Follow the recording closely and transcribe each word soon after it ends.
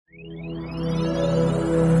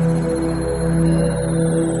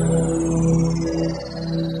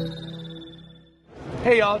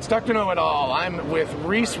it's Dr. Know-It-All. I'm with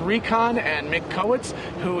Ryse, Recon, and Mick Kowitz,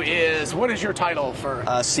 who is, what is your title for?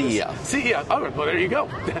 CEO. CEO. Oh, well, there you go.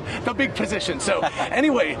 The big position. So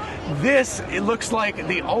anyway, it looks like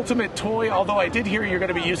the ultimate toy, although I did hear you're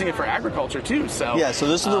going to be using it for agriculture too. So yeah, so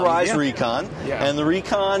this is the Ryse Recon, yeah. And the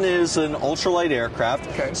Recon is an ultralight aircraft,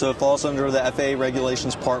 okay. So it falls under the FAA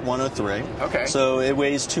regulations Part 103. Okay. So it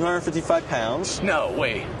weighs 255 pounds. No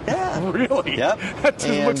way. Yeah. Really? Yep. That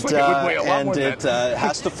looks like it would weigh a lot more than that. And it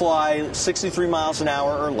has to fly 63 miles an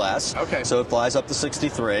hour or less. Okay. So it flies up to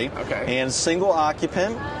 63. Okay. And single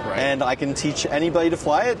occupant. Right. And I can teach anybody to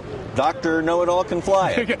fly it. Dr. Know-It-All can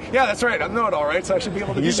fly it. Yeah, that's right. I'm Know-It-All, right? So I should be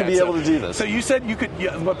able to do that. You should be able to do this. So you said you could,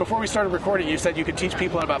 but before we started recording, you said you could teach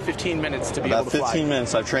people in about 15 minutes to be able to fly. About 15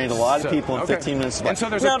 minutes. I've trained a lot of people in 15 minutes to fly. And so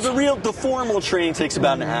there's the formal training takes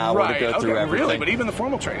about an hour to go through everything. Really? But even the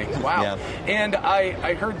formal training. Wow. Yeah. And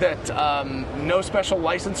I heard that no special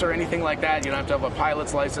license or anything like that. You don't have to have a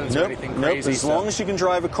pilot's license or anything crazy. As long as you can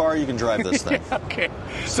drive a car, you can drive this thing. Okay.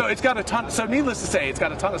 So it's got a ton. So needless to say, it's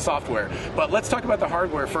got a ton of software. But let's talk about the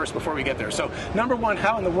hardware first before we get there. So number one,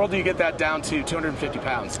 how in the world do you get that down to 250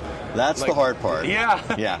 pounds? That's the hard part. Yeah.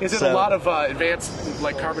 Yeah. Is it a lot of advanced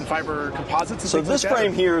like carbon fiber composites? So this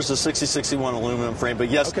frame here is a 6061 aluminum frame, but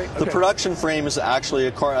yes, the production frame is actually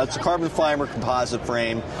it's a carbon fiber composite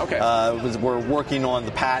frame. Okay. We're working on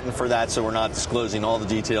the patent for that, so we're not disclosing all the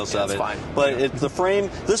details of it. That's fine. But the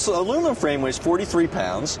frame, this aluminum frame weighs 43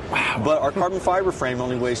 pounds. Wow. But our carbon fiber frame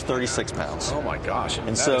only weighs 36 pounds. Oh my gosh.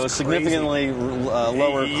 And so significantly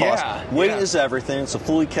lower cost. Weight is everything. It's a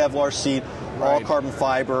fully Kevlar seat, all carbon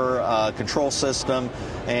fiber control system,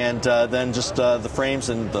 and then just the frames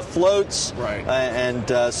and the floats.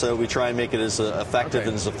 Right. So we try and make it as effective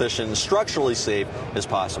and as efficient and structurally safe as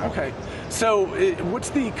possible. Okay. So what's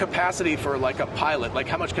the capacity for like a pilot? Like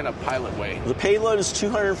how much can a pilot weigh? The payload is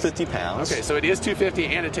 250 pounds. Okay, so it is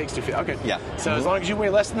 250 and it takes 250. Okay. Yeah. So as long as you weigh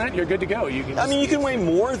less than that, you're good to go. You can. You can weigh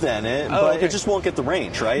more than it, but it just won't get the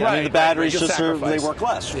range, right? I mean, the batteries they work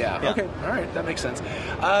less. Yeah. Okay. All right. That makes sense.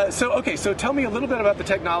 So tell me a little bit about the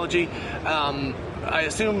technology. I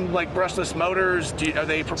assume like brushless motors. Are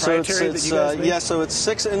they proprietary that you guys make? Yeah, so it's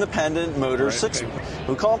 6 independent motors.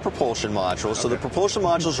 We call them propulsion modules. So the propulsion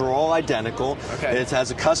modules are all identical. Okay. It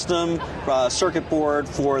has a custom circuit board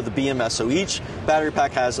for the BMS. So each battery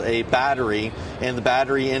pack has a battery, and the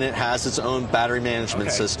battery in it has its own battery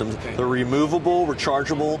management system. They're removable,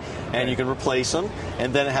 rechargeable, and you can replace them.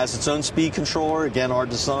 And then it has its own speed controller, again, our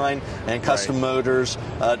design, and custom motors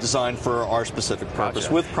designed for our specific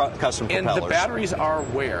purpose with custom propellers. And the batteries are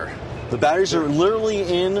where? The batteries are literally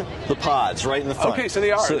in the pods, right in the front. Okay, so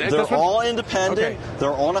they are. So they're all independent.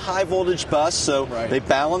 They're on a high voltage bus, so they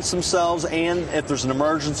balance themselves, and if there's an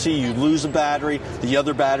emergency, you lose a battery, the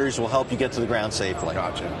other batteries will help you get to the ground safely.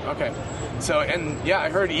 Gotcha. Okay. So, I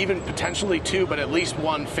heard even potentially 2, but at least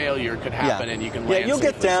 1 failure could happen, and you can land you'll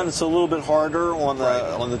safely. get down. It's a little bit harder on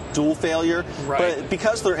the dual failure, but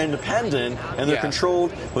because they're independent and they're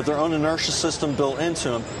controlled with their own inertia system built into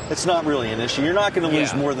them, it's not really an issue. You're not going to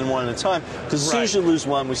lose more than one at a time, because as soon as you lose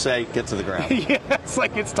one, we say, get to the ground. It's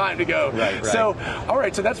like it's time to go. Right. So, all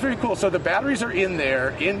right, so that's very cool. So the batteries are in there,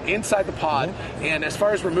 inside the pod, and as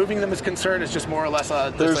far as removing them is concerned, it's just more or less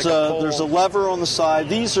there's a lever on the side.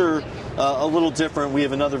 These are a little different. We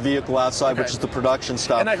have another vehicle outside, which is the production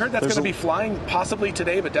stuff. And I heard that's going to be flying possibly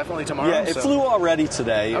today, but definitely tomorrow. Yeah, it flew already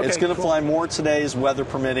today. Okay, it's going to fly more today as weather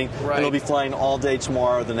permitting. It'll be flying all day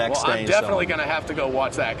tomorrow, the next day. I'm definitely going to have to go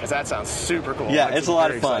watch that because that sounds super cool. Yeah, it's a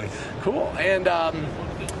lot of fun. Cool. And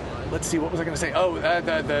let's see, what was I going to say? Oh,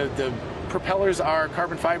 the propellers are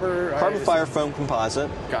carbon fiber? Carbon fiber foam composite.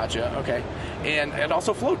 Gotcha, okay. And it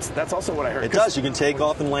also floats. That's also what I heard. It does. You can take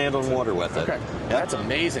off and land on water with it. Okay, that's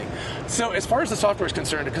amazing. So as far as the software is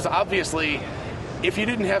concerned, because obviously if you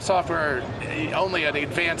didn't have software, only an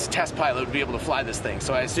advanced test pilot would be able to fly this thing.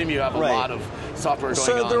 So I assume you have a lot of software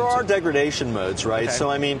going on. So there are degradation modes, right?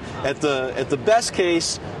 So I mean, at the best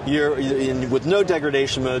case, with no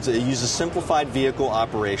degradation modes, it uses simplified vehicle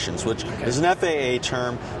operations, which is an FAA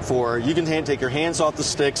term for you can take your hands off the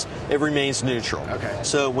sticks, it remains neutral.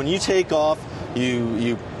 So when you take off,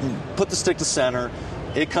 you put the stick to center.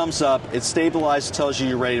 It comes up, it stabilizes, tells you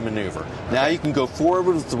you're ready to maneuver. Now you can go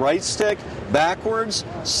forward with the right stick, backwards,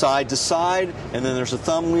 side to side, and then there's a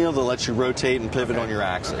thumb wheel that lets you rotate and pivot on your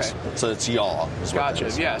axis. So it's yaw.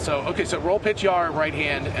 Gotcha. Yeah. So so roll, pitch, yaw, right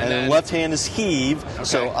hand, and then left hand is heave.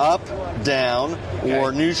 So up, down,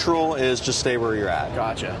 or neutral is just stay where you're at.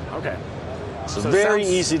 Gotcha. Okay. So very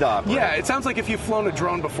easy to operate. Yeah, it sounds like if you've flown a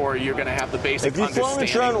drone before, you're going to have the basic understanding. If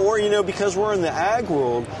you've flown a drone, or, you know, because we're in the ag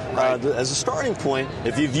world, as a starting point,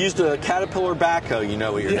 if you've used a Caterpillar backhoe, you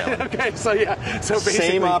know what you're doing. Okay, so yeah. So basically,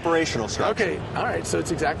 same operational structure. Okay, all right, so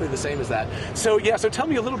it's exactly the same as that. So yeah, so tell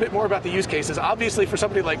me a little bit more about the use cases. Obviously, for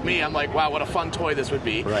somebody like me, I'm like, wow, what a fun toy this would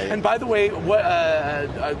be. Right. And by the way, what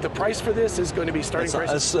the price for this is going to be starting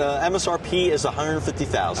price? MSRP is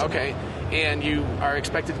 $150,000. Okay, and you are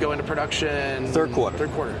expected to go into production third quarter.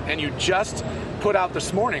 And you just put out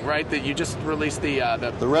this morning, right? That you just released the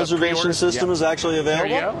reservation system is actually available.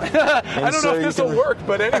 There you go. I don't know if this will work,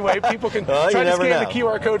 but anyway, people can try to scan the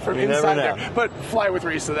QR code from inside there. But fly with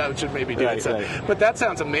Ryse, so that should maybe do it. So. Right. But that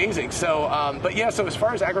sounds amazing. So, but yeah, so as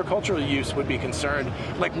far as agricultural use would be concerned,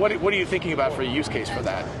 like what are you thinking about for a use case for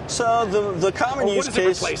that? So the common use case. What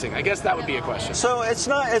is it replacing? I guess that would be a question. So it's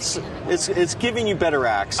not. It's giving you better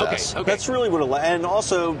access. Okay. That's really what and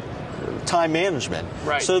also time management.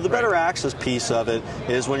 Right. So the better access piece of it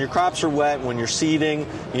is when your crops are wet, when you're seeding,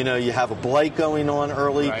 you know, you have a blight going on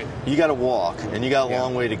early, you got to walk, and you got a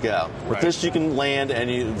long way to go. With this, you can land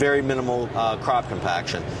and very minimal crop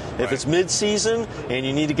compaction. If it's mid-season and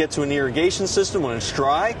you need to get to an irrigation system when it's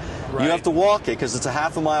dry, you have to walk it because it's a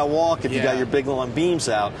half-a-mile walk if you got your big long beams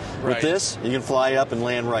out. With this, you can fly up and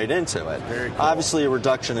land right into it. Very cool. Obviously, a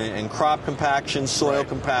reduction in crop compaction, soil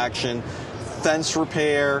compaction, fence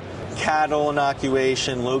repair, cattle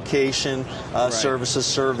inoculation, location services,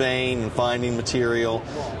 surveying and finding material,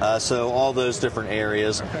 so all those different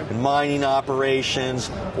areas. And mining operations,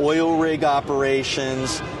 oil rig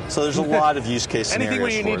operations. So there's a lot of use case scenarios. Anything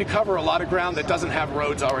where you need to cover a lot of ground that doesn't have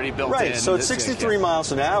roads already built in. Right, so at 63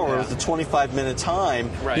 miles an hour with a 25-minute time,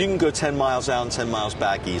 you can go 10 miles out and 10 miles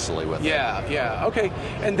back easily with it. Yeah, okay.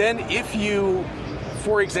 And then if you,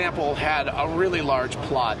 for example, had a really large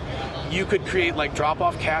plot, you could create like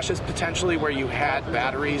drop-off caches potentially where you had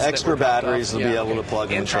batteries. Extra batteries to be able to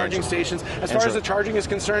plug in. And charging stations. As far as the charging is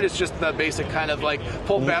concerned, it's just the basic kind of like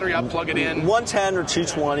pull the battery up, plug it in. 110 or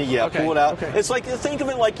 220, pull it out. It's like, think of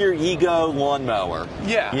it like your Ego lawnmower.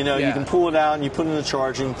 Yeah. You know, you can pull it out and you put in the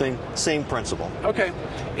charging thing, same principle. Okay.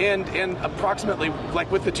 And approximately,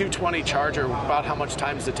 like with the 220 charger, about how much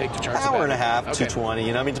time does it take to charge the battery? Hour and a half, 220.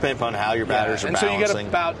 You know, I mean, depending upon how your batteries are balancing. And so you get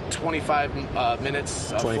about 25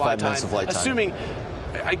 minutes of flight time. Assuming,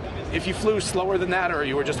 if you flew slower than that, or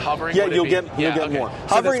you were just hovering, you'll get more.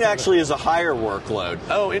 Hovering actually is a higher workload.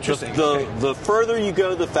 Oh, interesting. The further you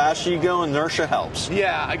go, the faster you go. Inertia helps.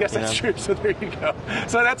 Yeah, I guess that's true. So there you go.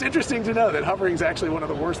 So that's interesting to know that hovering is actually one of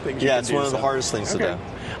the worst things. Yeah, it's one of the hardest things to do.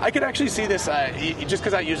 I could actually see this just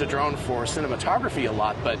because I use a drone for cinematography a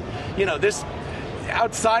lot, but you know this.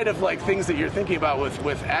 Outside of like things that you're thinking about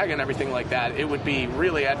with ag and everything like that, it would be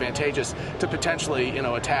really advantageous to potentially, you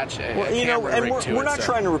know, attach a camera rig to it. We're not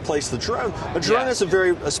trying to replace the drone. A drone has a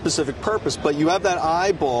very specific purpose, but you have that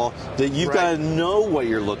eyeball that you've got to know what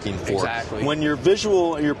you're looking for. Exactly. When your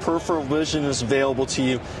peripheral vision is available to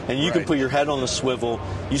you, and you can put your head on the swivel,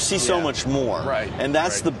 you see so much more. And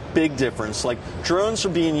that's the big difference. Like drones are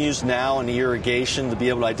being used now in irrigation to be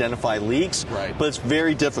able to identify leaks, but it's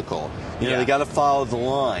very difficult. You know, they got to follow the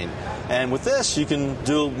line. And with this, you can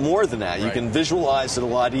do more than that. You can visualize it a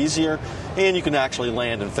lot easier, and you can actually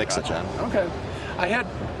land and fix it then. Okay. I had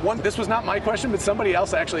one, this was not my question, but somebody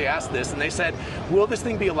else actually asked this, and they said, will this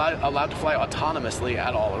thing be allowed to fly autonomously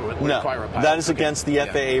at all, or will it require a pilot? That is against the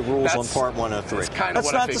FAA rules on Part 103. That's kind of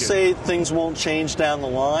what I figured. That's not to say things won't change down the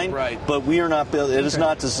line, but we are not built. It is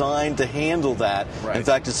not designed to handle that. In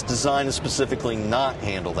fact, it's designed to specifically not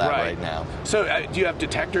handle that right now. So do you have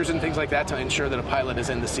detectors and things like that to ensure that a pilot is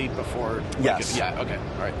in the seat before? Yes. Okay. All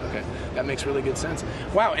right. Okay. That makes really good sense.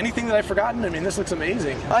 Wow. Anything that I've forgotten? I mean, this looks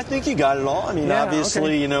amazing. I think you got it all. I mean,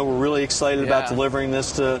 obviously, you know, we're really excited about delivering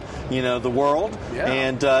this to, you know, the world.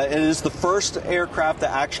 And it is the first aircraft to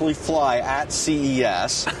actually fly at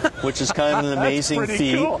CES, which is kind of an amazing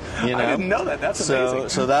feat. Cool. You know? I didn't know that. That's amazing.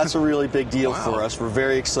 So that's a really big deal for us. We're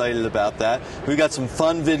very excited about that. We've got some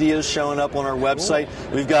fun videos showing up on our website.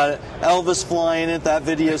 We've got Elvis flying it. That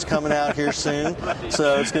video's coming out here soon.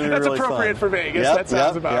 So it's going to be really fun. That's appropriate for Vegas. That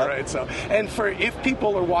sounds about right. So, and for if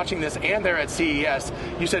people are watching this and they're at CES,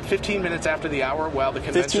 you said 15 minutes after the hour while the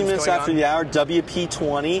convention's 15 minutes after the hour,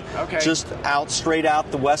 WP20, just straight out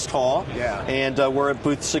the West Hall. And we're at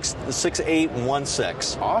booth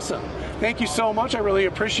 6816. Awesome. Thank you so much. I really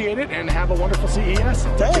appreciate it, and have a wonderful CES.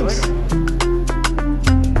 Thanks.